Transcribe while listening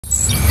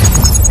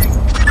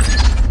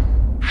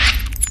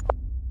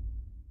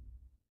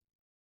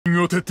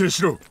を徹底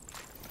しろ。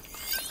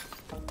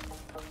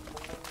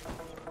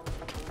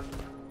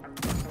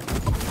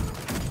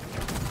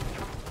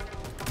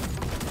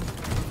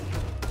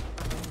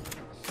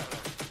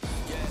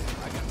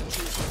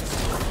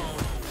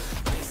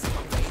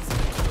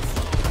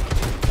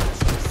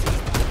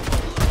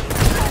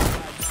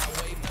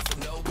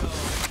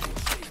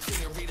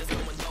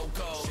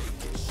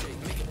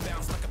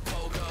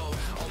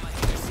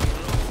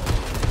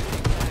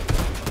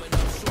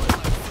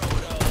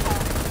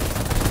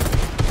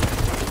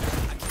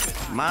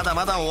まだ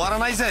まだ終わら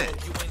ないぜ。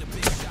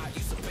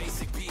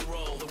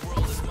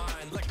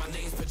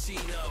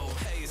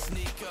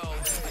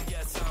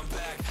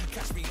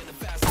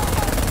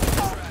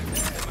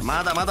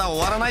まだまだ終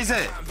わらない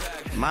ぜ。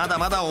まだ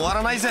まだ終わ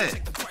らない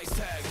ぜ。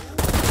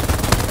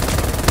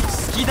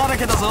隙だら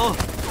けだぞ。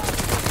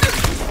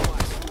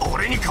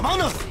俺に構う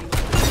な。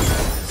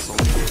尊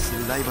敬す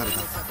るライバル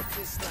だ。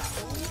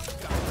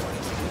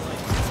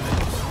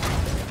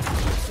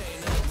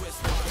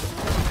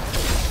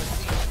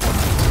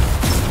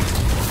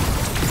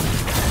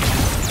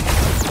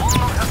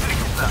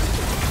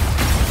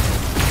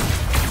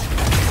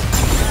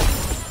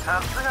さ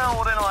すが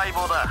俺の相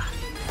棒だ。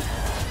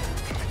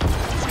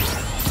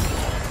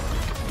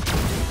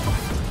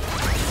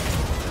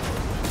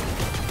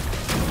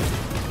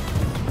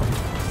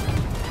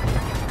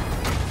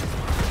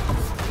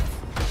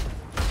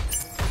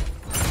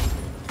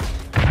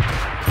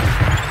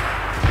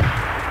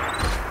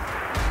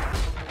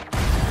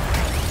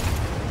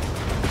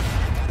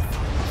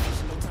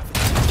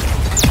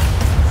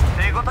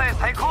手応え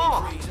最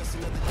高。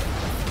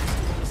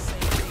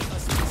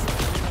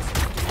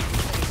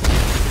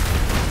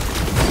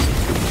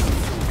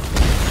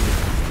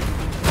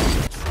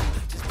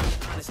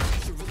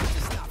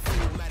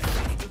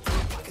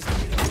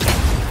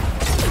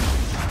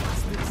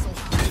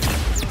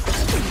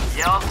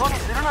よそに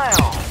するなよ。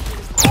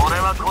俺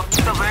はこっ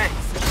ちだぜ。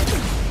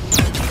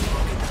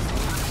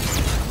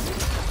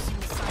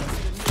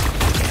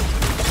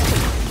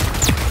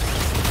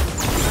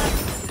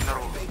だ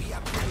ろう、こ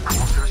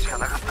うするしか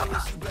なかったん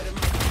だ。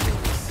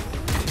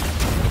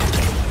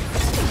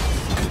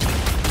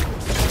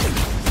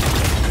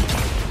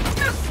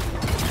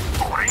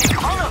俺に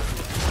構うな。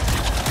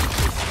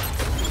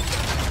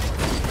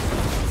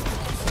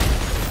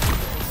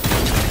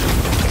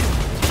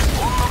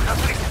ほんの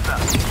確率だ。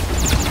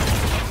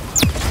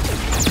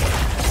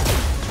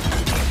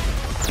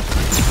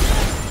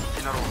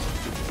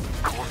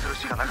こうする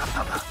しかなかっ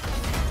たんだ。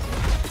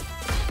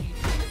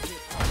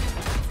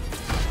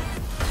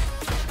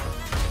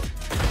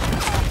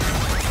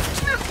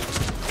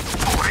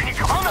俺に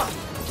構うな。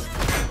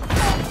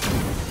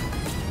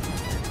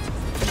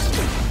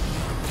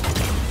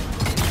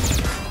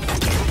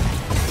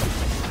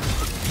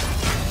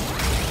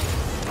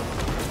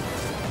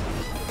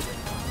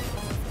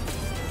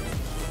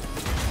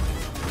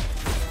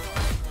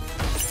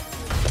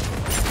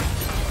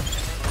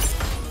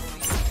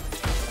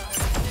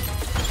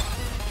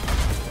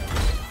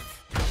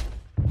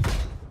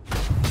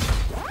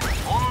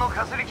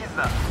かすり傷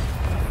だ。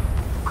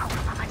この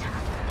ままじゃ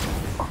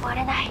終わ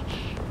れない。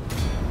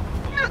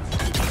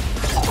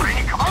俺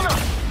に構うな。つ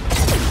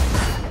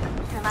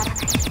まらない。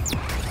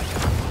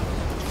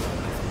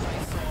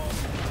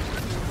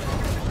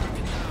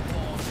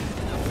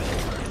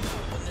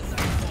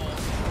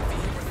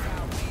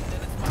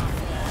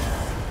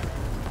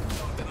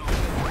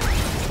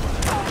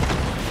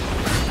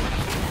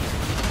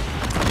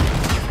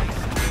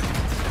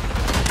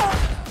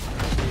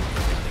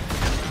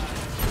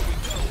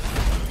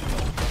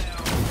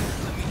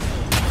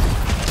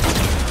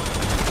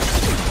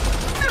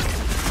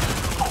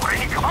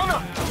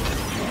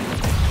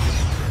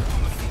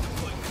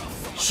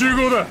集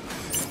合だ。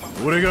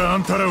俺があ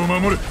んたらを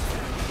守る。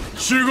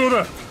集合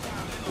だ。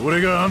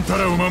俺があんた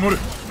らを守る。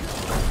こ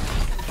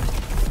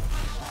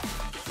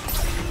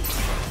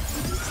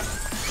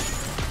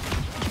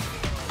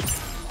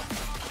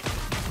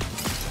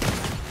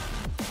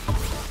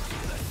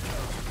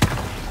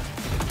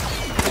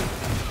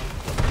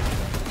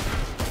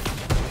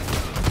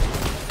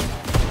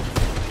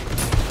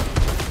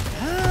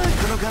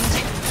の感じ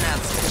懐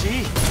か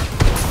しい。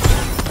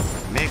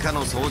メカ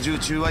の操縦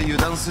中は油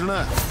断する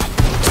な。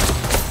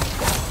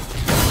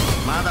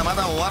まだま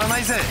だ終わらな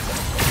いぜ。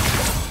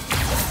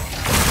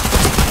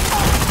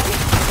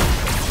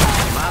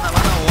まだまだ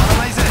終わら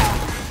ないぜ。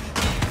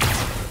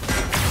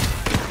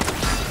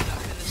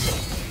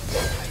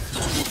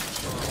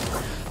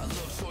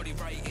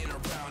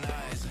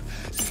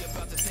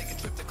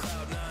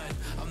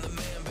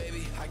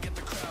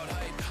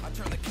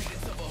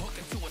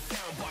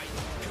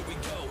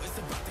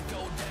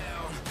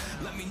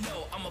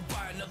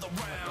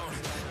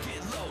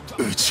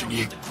うち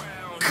に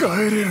帰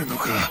れるの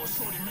か。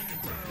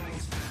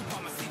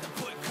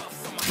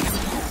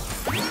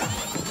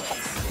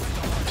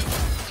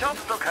ちょっ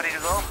と借り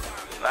るぞ。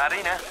悪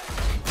いな。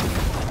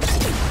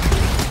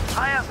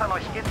速さの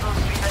秘訣を知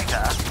りたい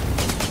か。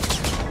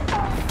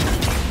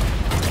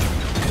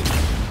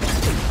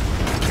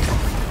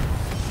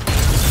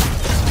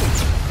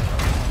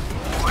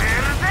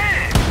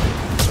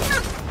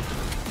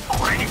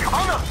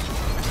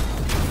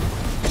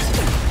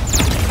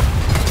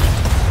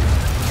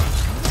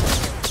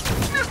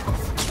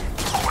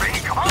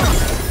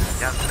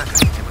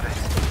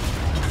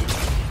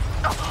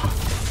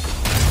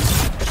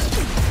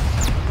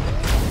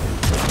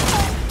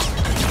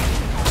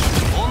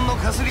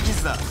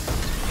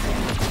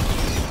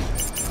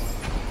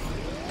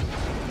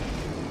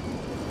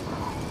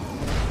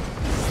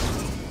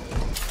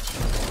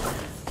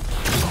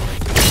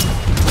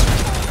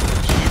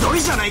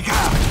じゃないか。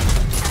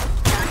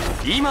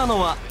今の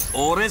は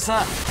俺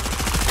さ。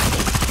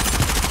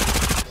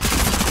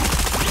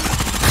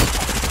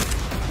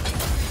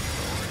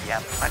や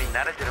っぱり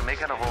慣れてるメ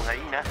カの方がい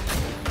いな。こ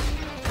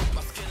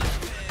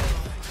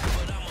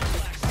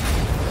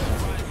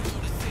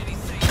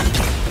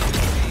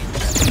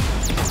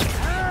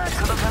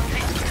の感じ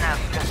懐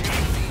かしい。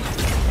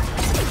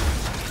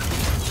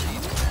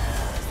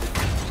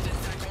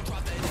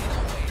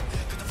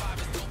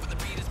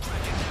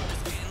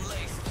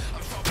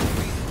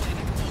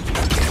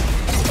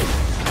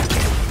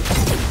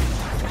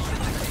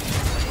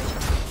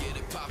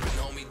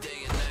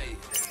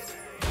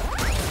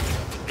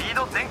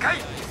全開。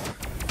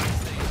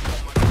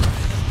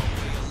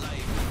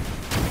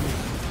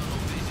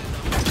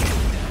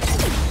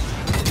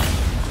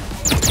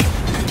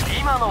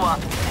今のは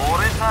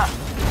俺さ。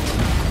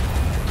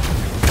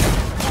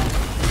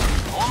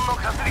ほんの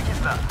かすり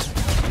傷だ。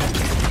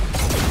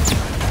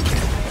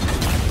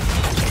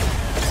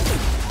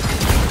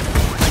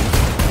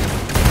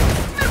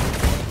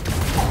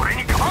俺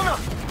に構うな。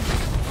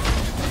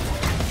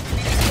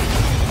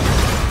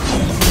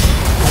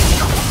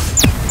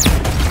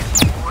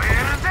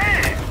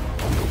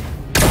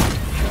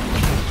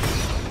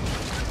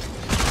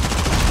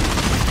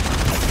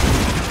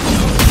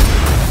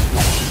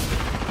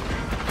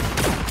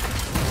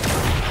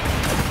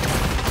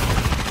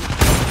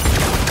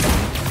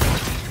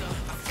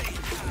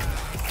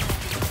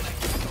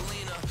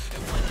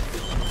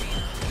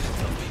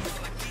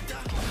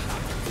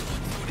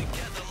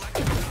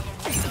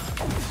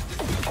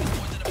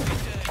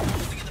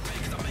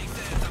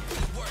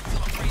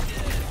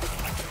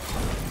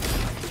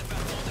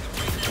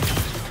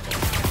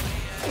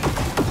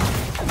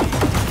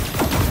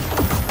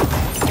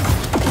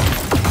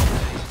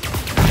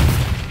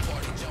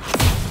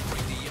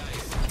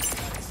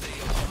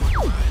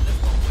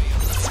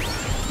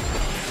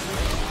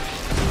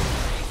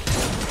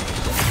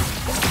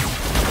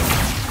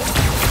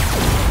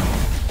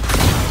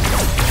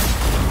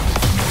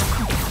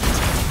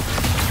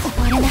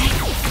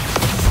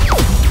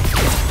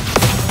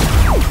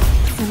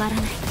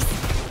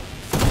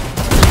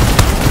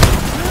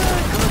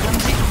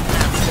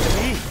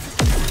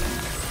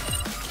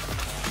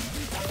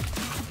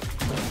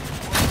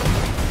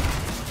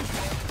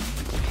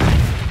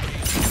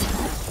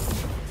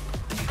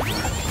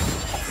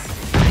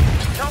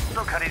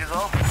借りる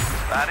ぞ。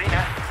悪い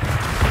な。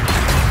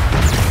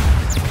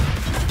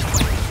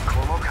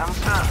この感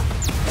じだ。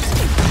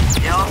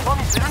よそ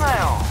見するな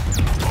よ。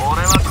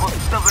俺はこっち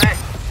だぜ。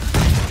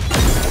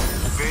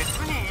別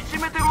にいじ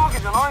めてるわけ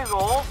じゃない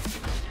ぞ。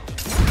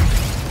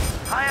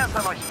速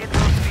さの秘訣を知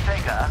りた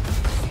いか。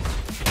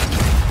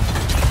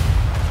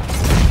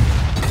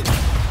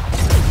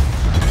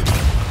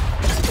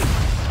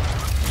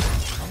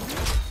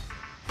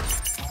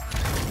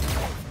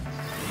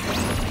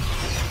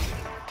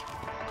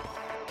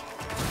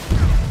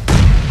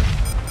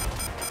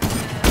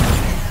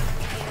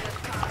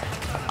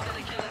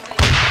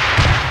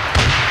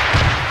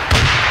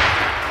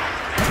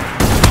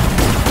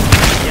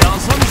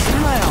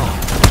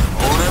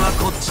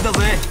だ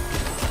ぜ。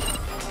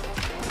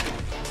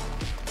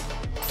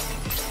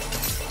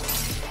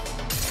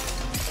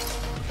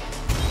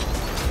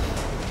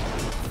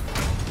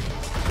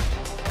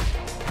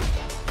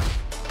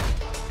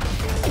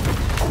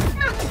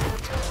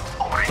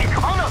俺に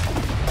構うな。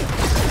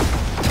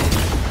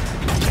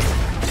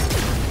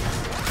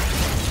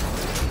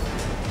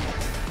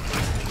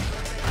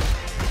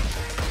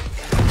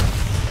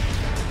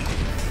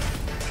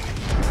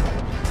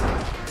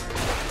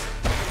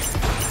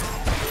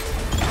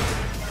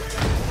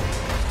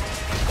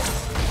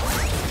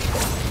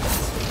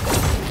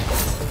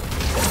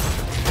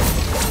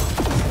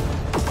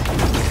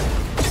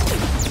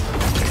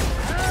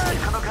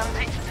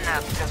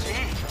懐かしい。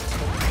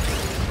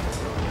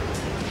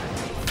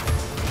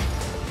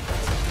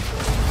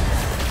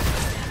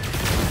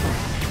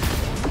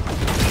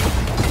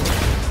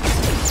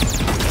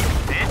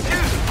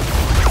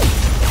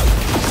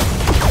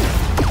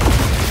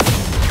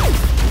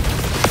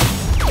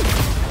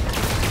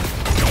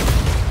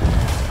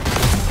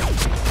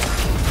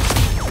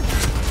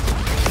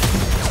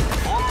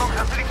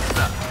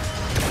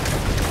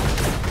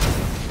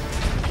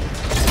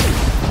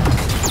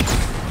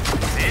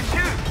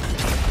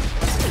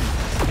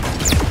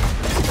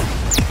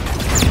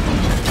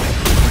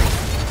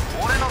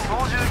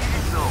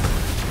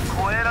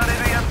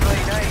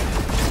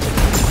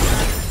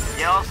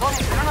よそ見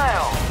するな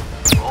よ。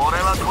俺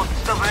はこっち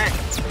だぜ。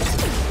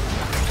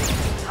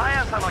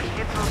速さの秘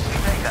訣を知り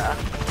たいか。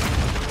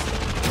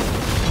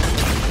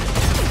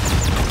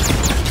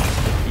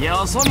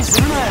よそ見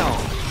するなよ。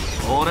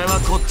俺は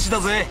こっちだ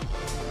ぜ。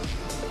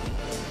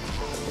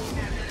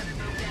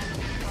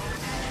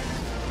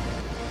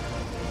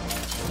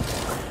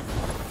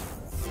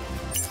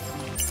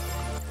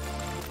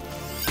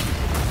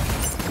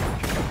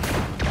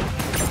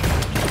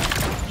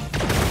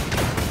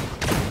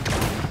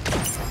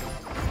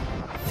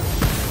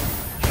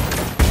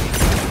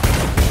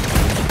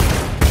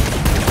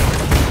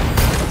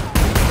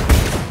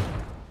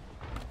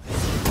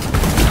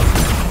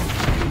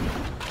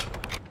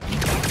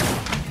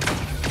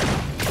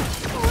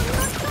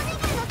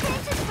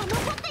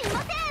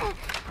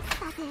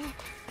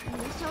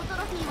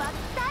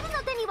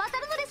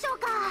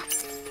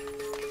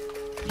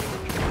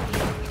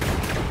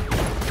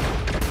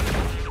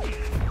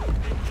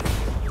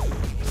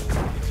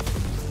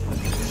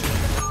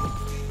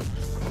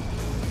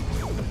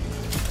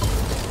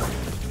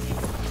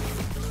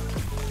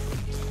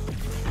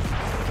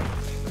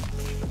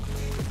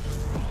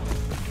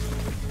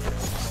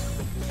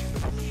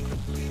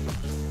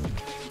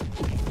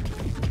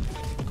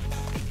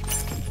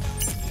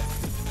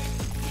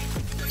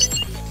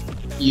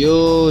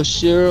Yo,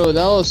 Shiro,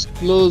 that was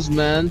close,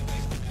 man.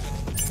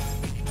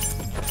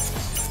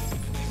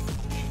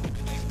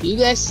 You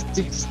guys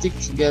stick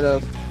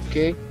together,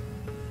 okay?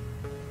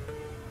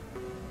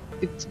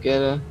 Stick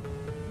together.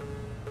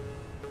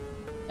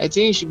 I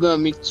think you should go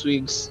and meet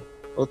Twigs,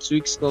 or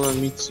Twigs come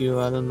and meet you.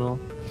 I don't know.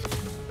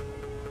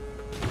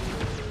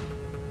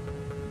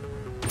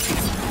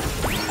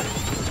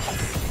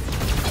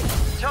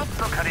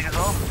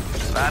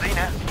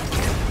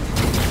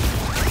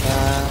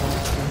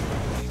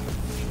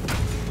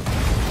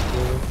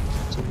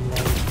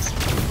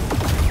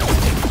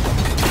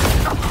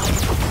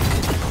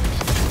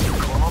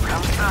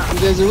 If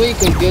there's a way you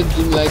can get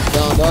Doomlight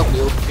down, that'll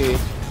be okay.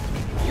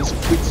 It's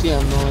pretty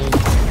annoying.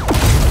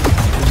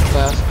 It's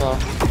faster.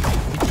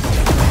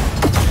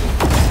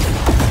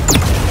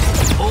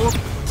 おっ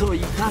と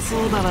痛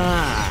そうだ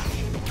な。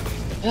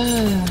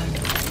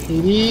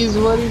It is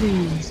what it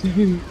is.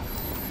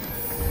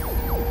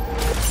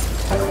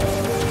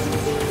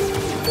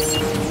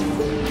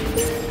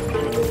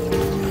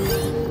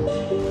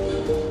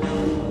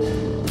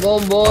 Come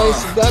on, boys,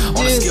 you got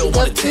this. You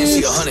got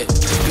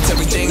this.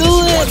 Everything Do that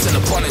she it. wants in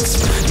abundance.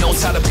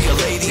 Knows how to be a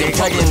lady in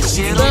public.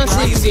 She ain't no That's if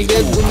crazy. you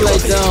can get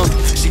Doomlight down.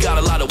 She got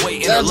a lot of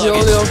weight in her That's the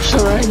only luggage. option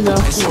right now.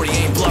 And shorty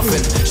ain't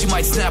bluffing. She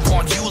might snap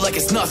on you like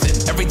it's nothing.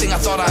 Everything I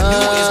thought I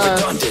knew is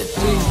redundant.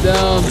 Please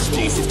down.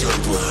 Explosive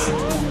temper.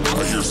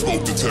 I hear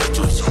smoke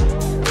detectors.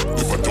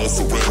 If I don't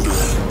surrender,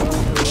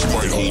 she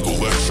might hold a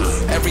lecture.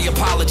 Every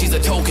apology's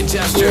a token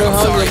gesture. I'm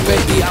how's sorry, it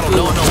baby, make I don't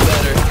you know no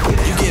better.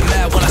 You get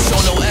mad when I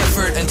show no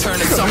effort and turn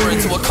the summer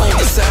into a cold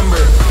December.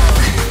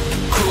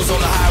 Cruise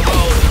on the high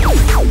road,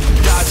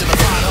 dodging the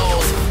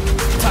potholes,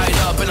 tied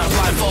up and I'm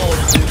blindfold.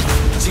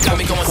 She got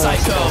me going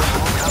psycho.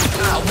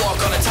 I walk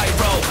on a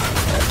tightrope.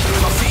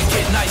 My feet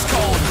get nice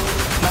cold.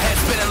 My head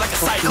spinning like a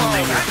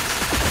cyclone.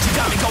 She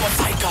got me going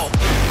psycho.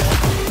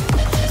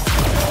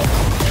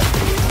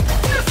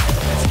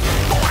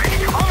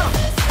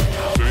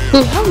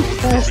 Dude, how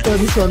fast are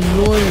this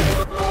annoying?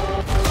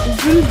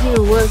 It's really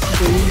getting worse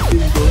for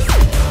YouTube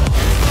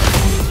though.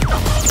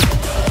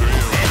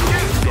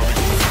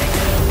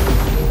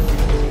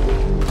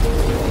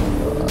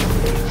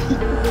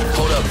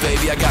 Hold up,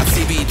 baby, I got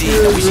CBD.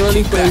 You're We should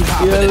running kick for back, his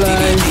hop in dear the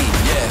life. DVD.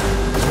 Yeah.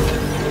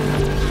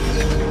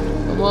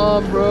 Come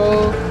on,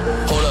 bro.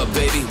 Hold up,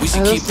 baby, we I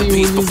should don't keep the see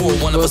peace when you before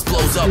do, one of us but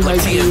blows up you like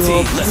might do TNT.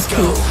 up. Let's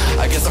go.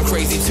 I guess I'm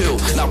crazy too.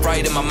 Not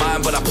right in my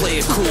mind, but I play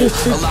it cool.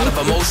 A lot of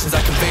emotions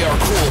I convey are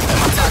cool, and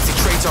my toxic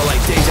traits are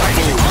like deja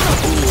vu.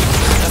 Ooh,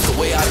 that's the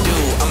way I do.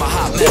 I'm a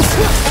hot mess.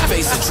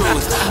 Face the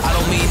truth. I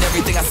don't mean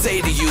everything I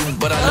say to you,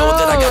 but I know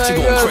that I got you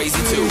my going God.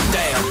 crazy too.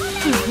 Damn.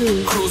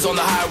 Cruise on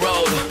the high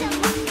road,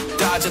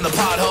 dodging the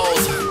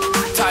potholes,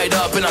 tied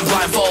up and I'm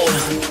blindfold.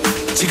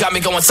 She got me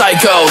going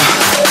psycho.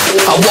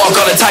 I walk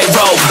on a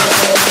tightrope.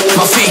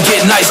 My feet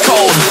get nice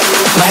cold.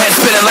 My head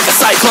spinning like a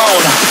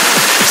cyclone.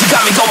 She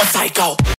got me going psycho.